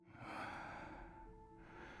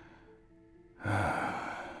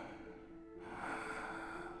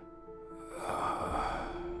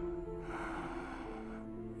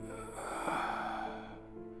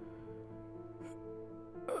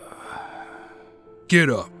Get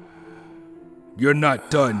up. You're not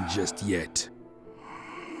done just yet.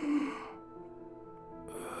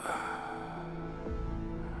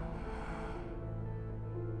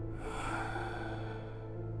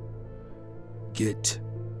 Get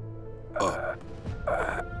up.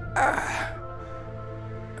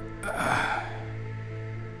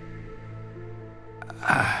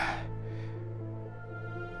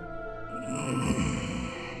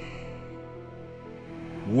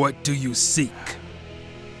 What do you seek?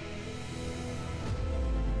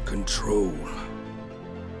 Control.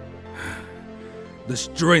 The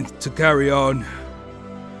strength to carry on.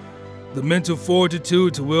 The mental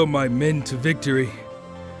fortitude to will my men to victory.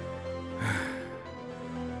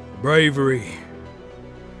 Bravery.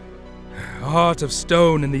 A heart of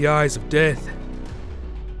stone in the eyes of death.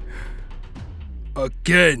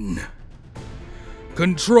 Again.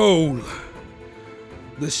 Control.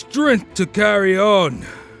 The strength to carry on.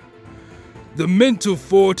 The mental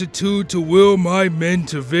fortitude to will my men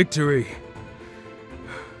to victory.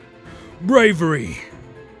 Bravery.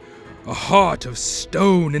 A heart of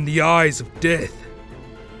stone in the eyes of death.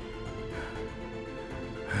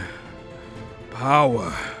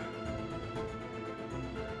 Power.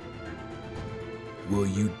 Will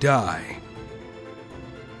you die?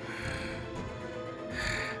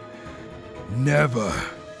 Never.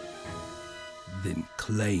 Then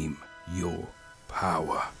claim your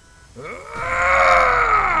power.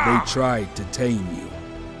 They tried to tame you,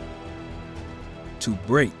 to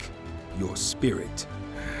break your spirit,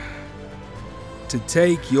 to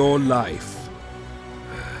take your life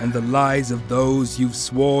and the lives of those you've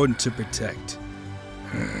sworn to protect.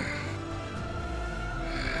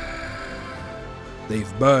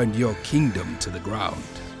 They've burned your kingdom to the ground.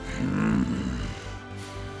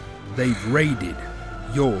 They've raided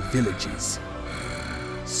your villages,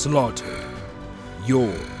 slaughtered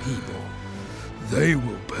your people. They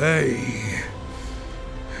will pay.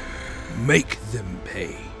 Make them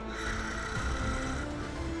pay.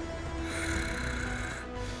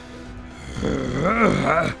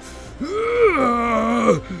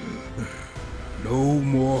 No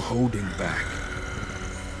more holding back.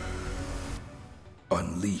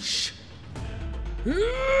 Unleash.